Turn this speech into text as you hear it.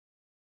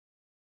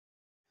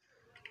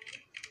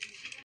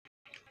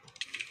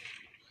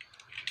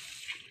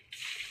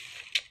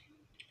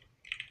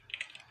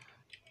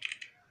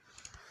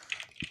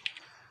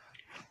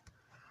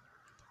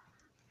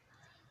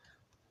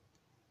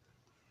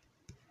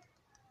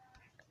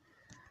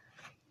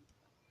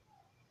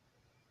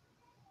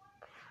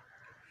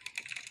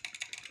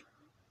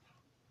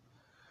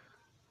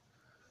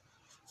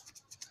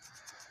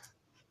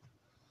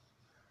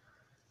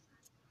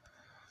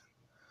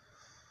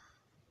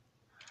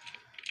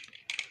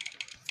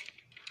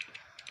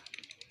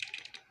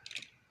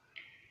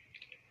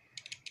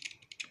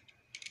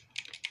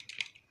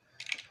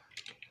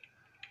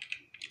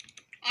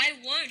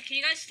won't. Can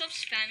you guys stop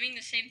spamming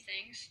the same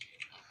things?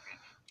 Oh,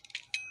 crap.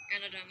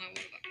 And I don't have my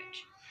water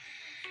bucket.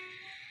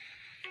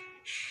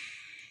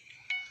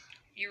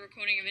 You're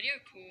recording a video?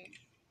 Cool.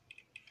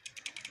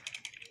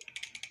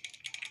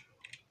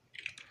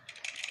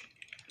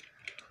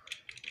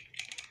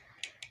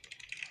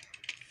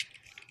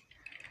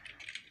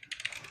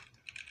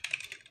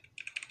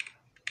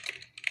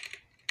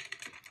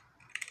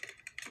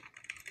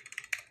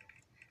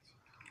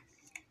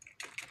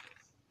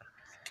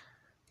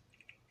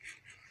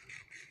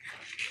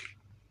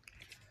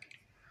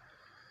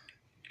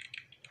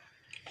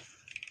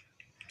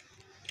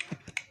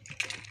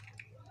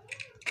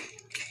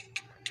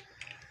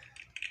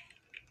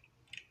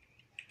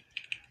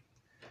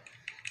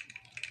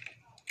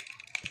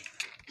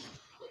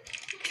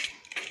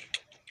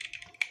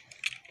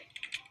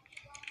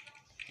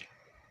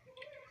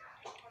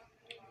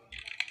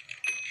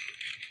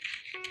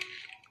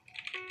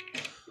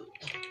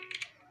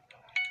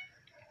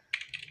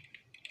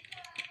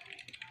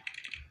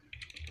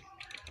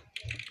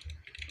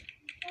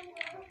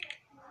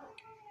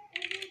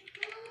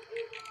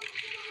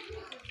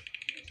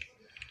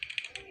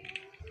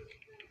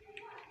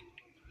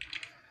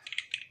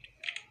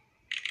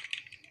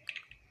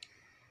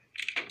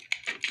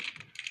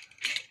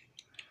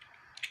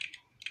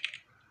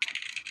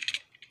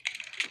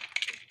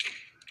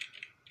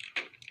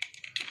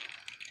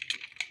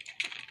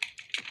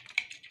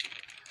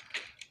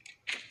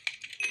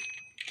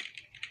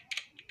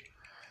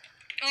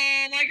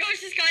 Oh my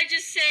gosh, this guy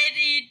just said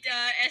he'd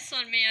S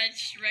on me. I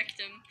just wrecked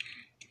him.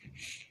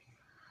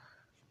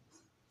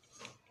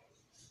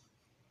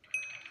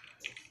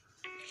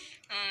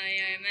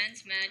 Yeah,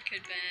 man's mad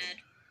cause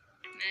bad.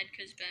 Mad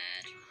cause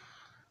bad.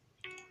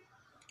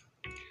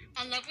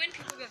 I love when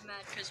people get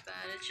mad cause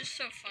bad. It's just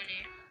so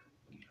funny.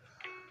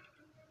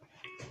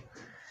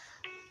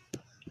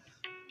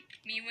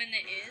 Me when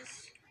there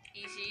is.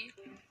 Easy.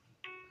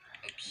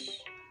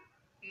 Oops.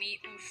 Me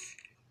oof.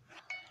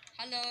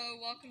 Hello,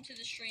 welcome to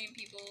the stream,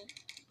 people.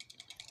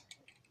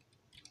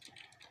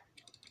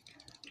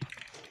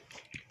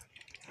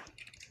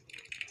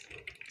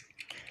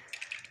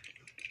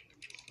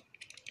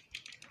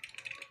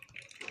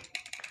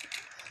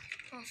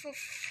 Oh,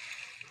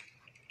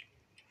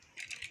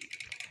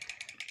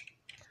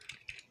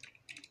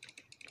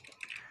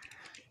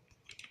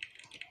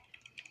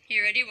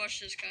 You ready? Watch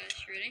this,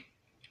 guys. You ready?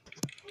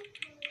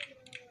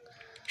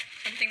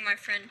 Something my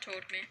friend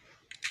told me.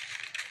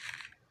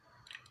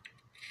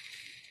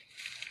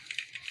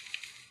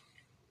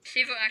 See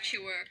if it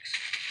actually works.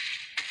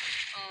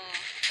 Oh.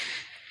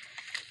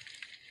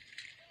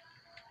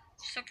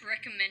 Stop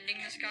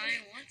recommending this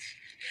guy. What?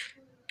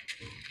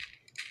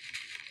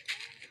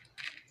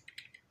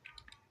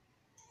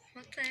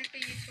 What the heck are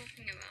you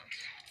talking about?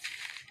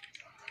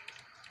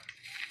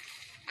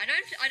 I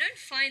don't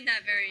find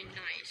that very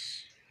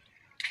nice.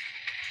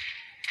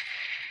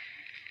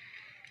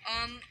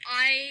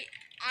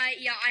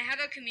 I have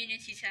a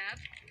community tab.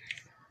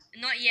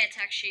 Not yet,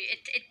 actually.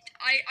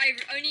 I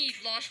only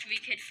last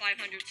week hit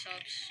 500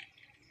 subs.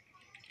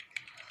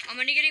 I'm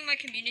only getting my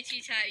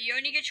community tab. You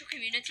only get your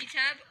community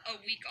tab a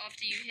week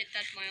after you hit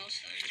that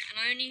milestone. And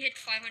I only hit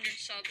 500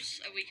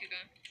 subs a week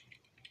ago.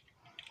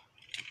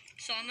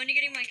 So I'm only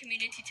getting my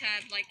community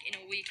tab like in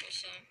a week or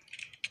so.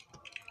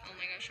 Oh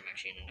my gosh, I'm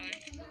actually gonna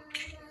die.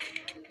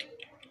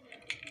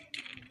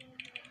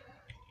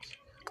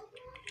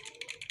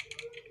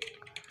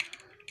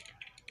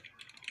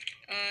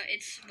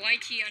 It's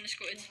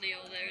YT_Italy.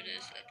 Oh, there it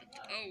is.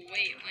 Oh,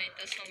 wait,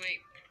 that's not my...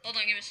 Hold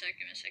on, give me a sec.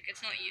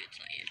 It's not you.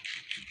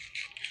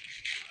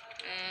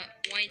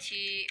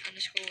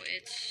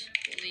 YT_it's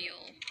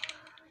Leo.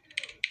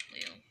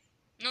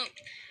 No.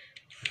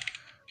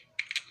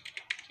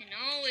 Okay,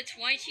 no, it's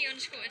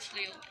YT_it's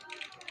Leo.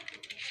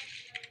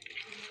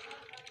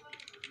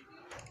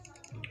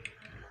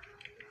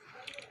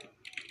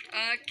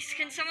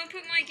 Can someone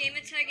put my gamer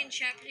tag in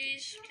chat,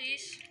 please?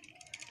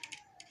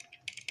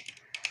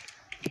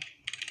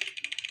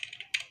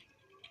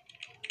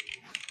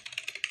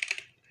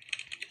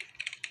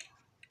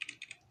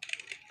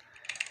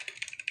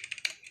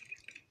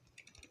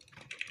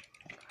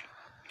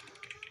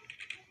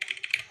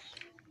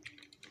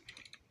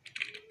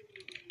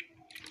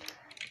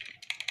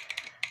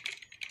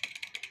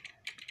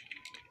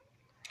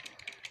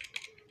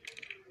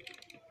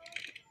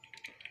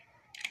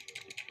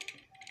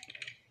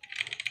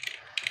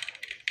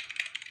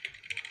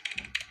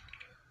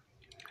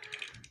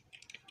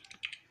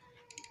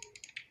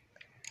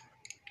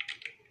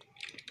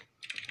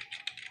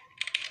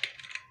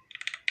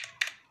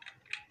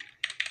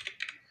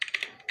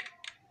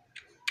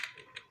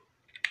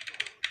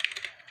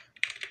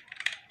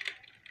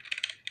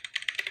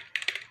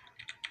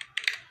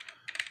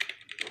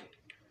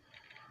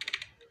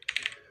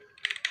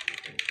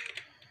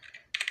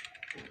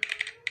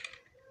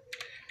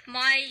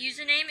 My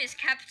username is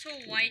capital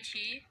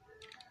YT.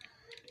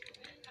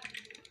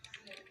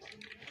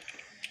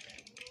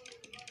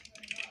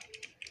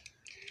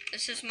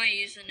 This is my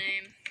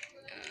username.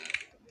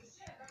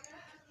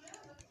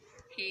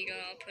 Here you go,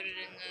 I'll put it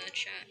in the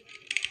chat.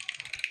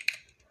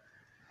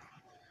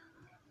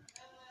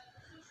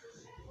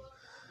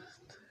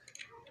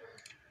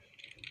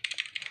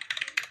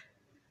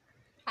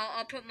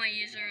 I'll put my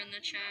user in the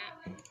chat.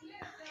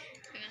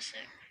 Give me a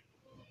sec.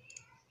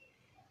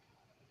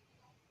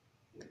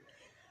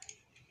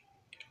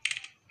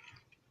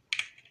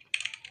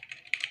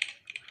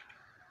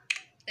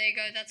 There you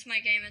go, that's my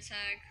gamer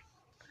tag.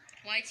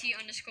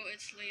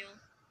 YT_it's Leo.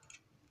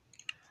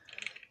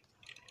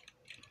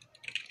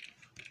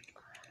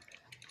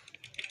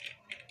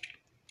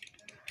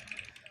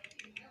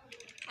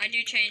 I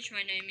do change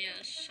my name,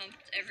 yes,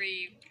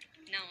 every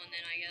now and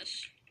then, I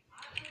guess.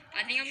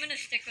 I think I'm gonna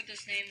stick with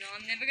this name though.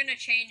 I'm never gonna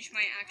change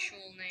my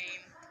actual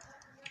name.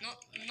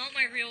 Not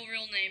my real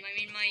name. I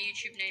mean my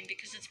YouTube name,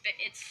 because it's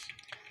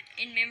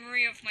in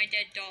memory of my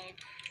dead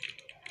dog.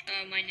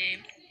 My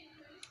name.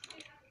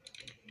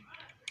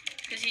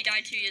 Because he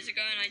died 2 years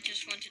ago, and I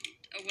just wanted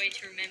a way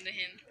to remember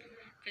him,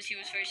 because he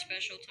was very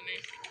special to me.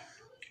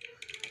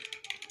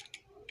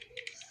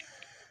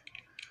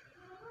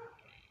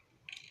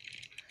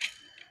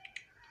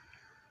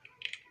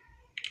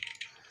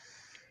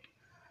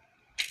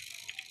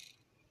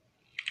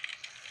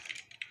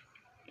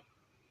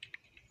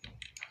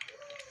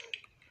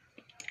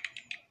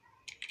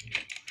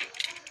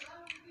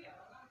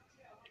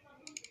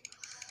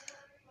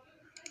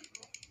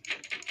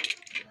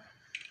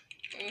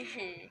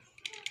 Ooh.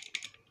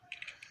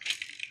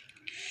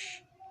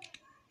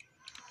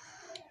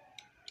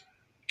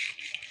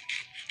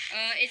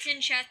 It's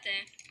in chat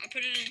there. I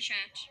put it in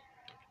chat.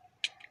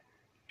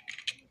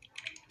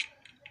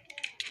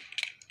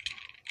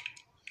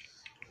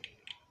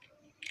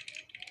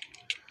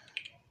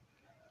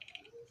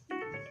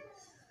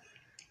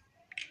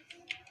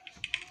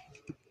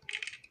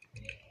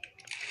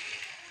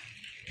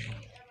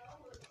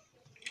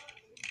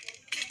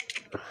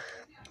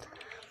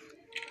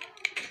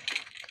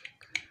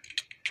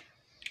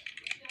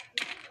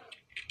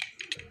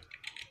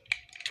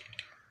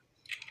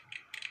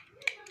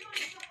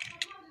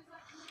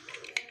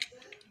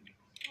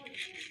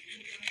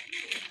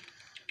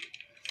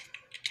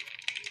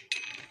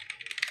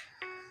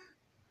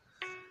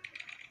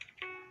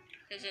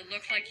 Does it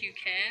look like you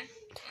care?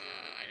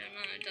 I don't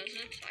know, does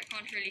it? I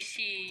can't really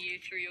see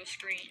you through your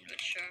screen, but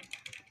sure.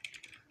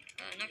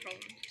 No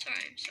problem.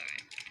 Sorry.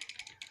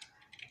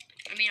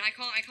 I mean, I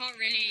can't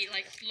really,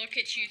 like, look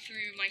at you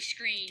through my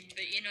screen,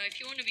 but, you know, if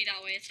you want to be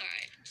that way, it's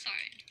alright. It's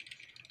alright.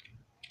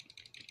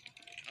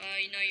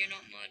 You know, you're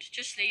not mod.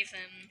 Just leave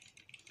them.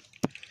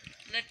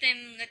 Let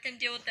them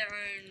deal with their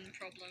own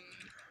problem.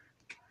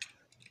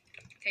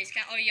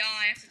 Facecam. Oh, yeah,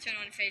 I have to turn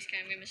on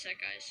facecam. Give me a sec,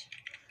 guys.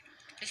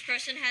 This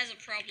person has a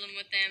problem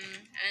with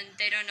them, and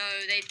they don't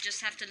know, they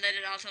just have to let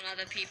it out on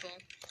other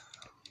people.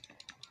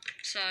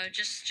 So,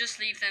 just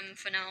leave them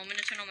for now. I'm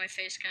gonna turn on my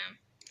face cam.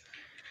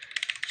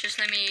 Just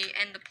let me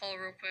end the poll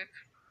real quick.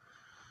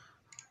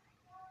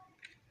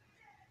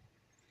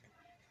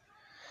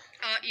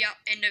 Yeah,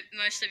 end it,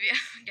 most of you.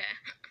 Okay.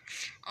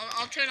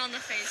 I'll turn on the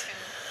face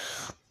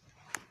cam.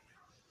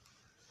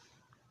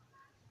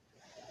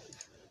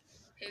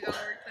 Here you go,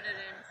 already put it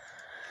in.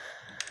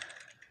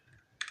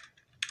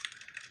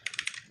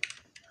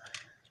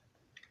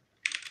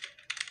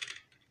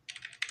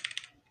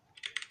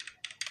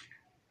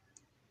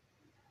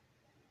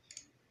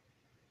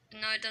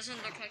 No, it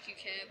doesn't look like you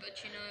care,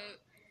 but you know,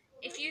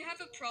 if you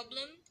have a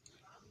problem,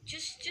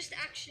 just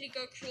actually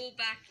go crawl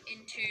back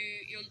into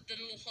the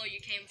little hole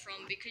you came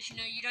from, because you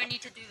know, you don't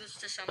need to do this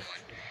to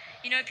someone.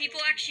 You know,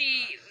 people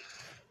actually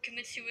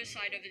commit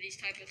suicide over these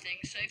type of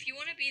things, so if you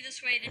want to be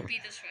this way, then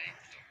be this way.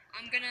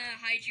 I'm gonna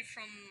hide you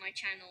from my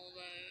channel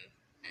though,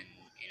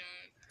 and you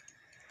know,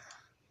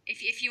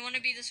 if you want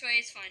to be this way,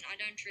 it's fine. I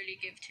don't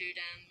really give two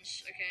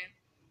damns, okay?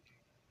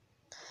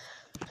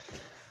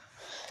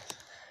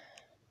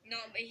 No,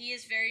 but he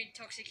is very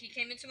toxic. He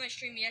came into my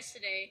stream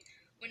yesterday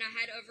when I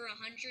had over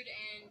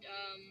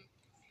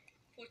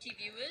 140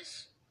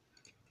 viewers,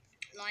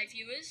 live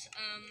viewers,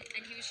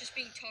 and he was just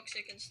being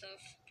toxic and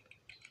stuff.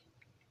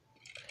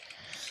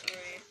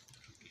 Sorry.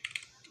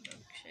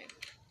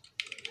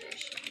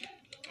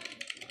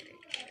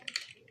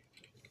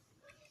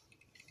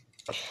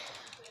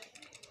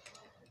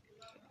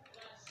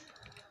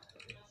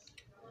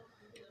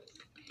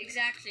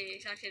 Exactly.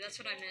 That's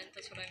what I meant.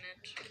 That's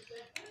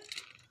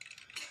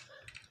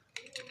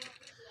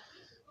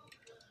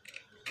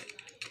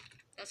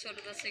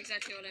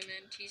exactly what I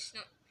meant. He's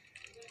not.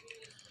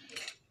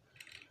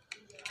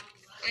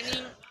 I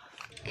mean,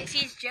 if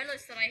he's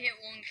jealous that I hit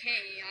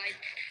 1K,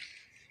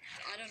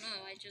 I don't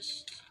know. I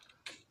just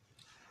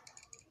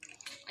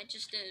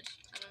did.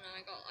 I don't know.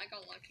 I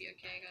got lucky.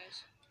 Okay,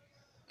 guys.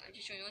 I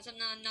just joined. What's up?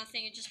 No,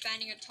 nothing. Just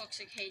banning a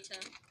toxic hater.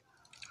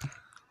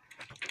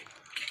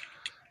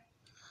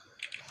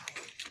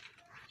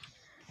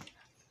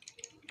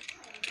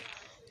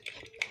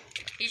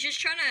 He's just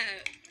trying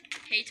to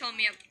hate on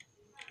me at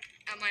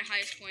my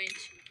highest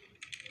point.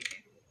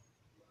 Okay.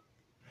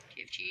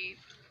 TFG,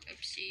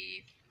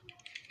 Oopsie.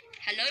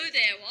 Hello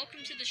there,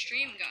 welcome to the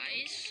stream,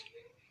 guys.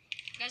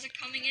 You guys are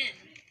coming in.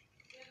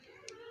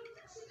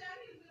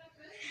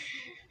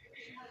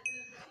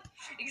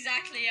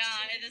 Exactly,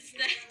 yeah, it is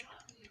that.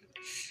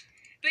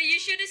 But you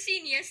should have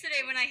seen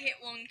yesterday when I hit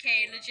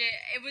 1K. Legit,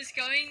 it was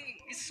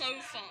going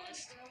so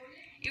fast.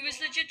 It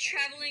was legit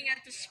traveling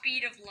at the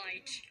speed of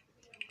light.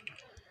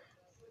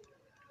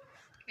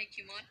 Make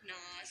you mod?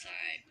 Nah, it's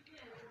alright.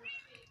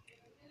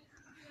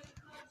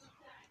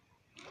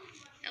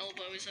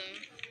 Elbozo.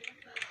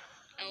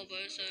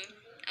 Elbozo.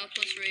 L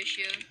plus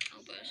ratio.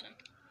 Elbozo.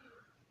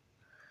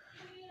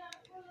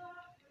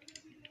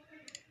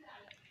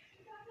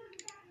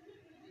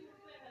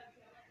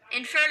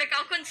 In Furlick,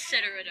 I'll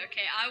consider it,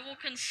 okay? I will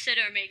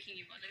consider making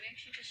you mod. Let me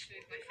actually just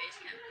move my face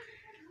cam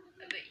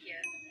a bit here.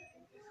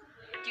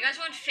 Do you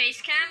guys want face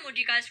cam or do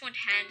you guys want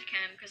hand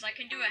cam? Because I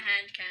can do a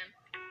hand cam.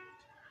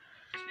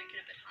 Just make it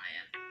a bit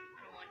higher.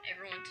 I don't want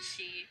everyone to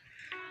see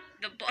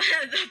the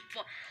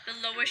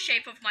lower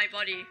shape of my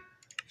body.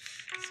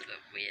 It's a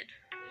bit weird.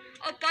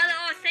 Oh,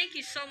 thank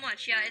you so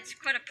much. Yeah, it's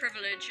quite a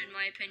privilege in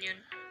my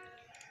opinion.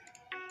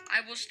 I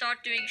will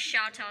start doing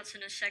shoutouts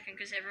in a second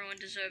because everyone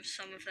deserves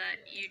some of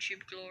that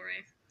YouTube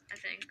glory, I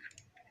think.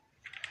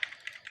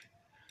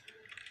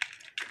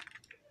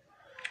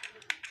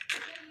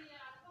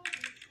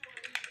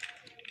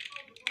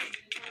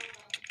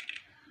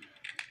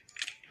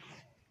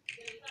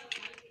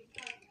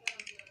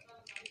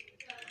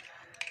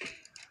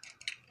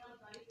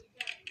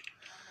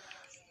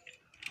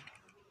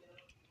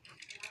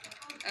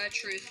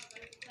 Truth.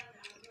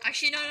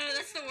 Actually, no,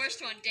 that's the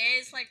worst one.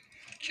 Days, like,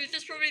 truth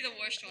is probably the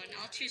worst one.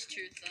 I'll choose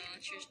truth, though. I'll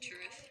choose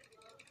truth.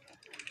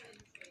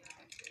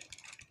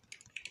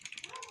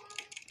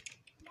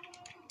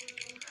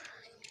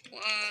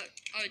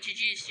 Oh,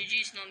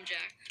 GG's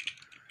Numjack.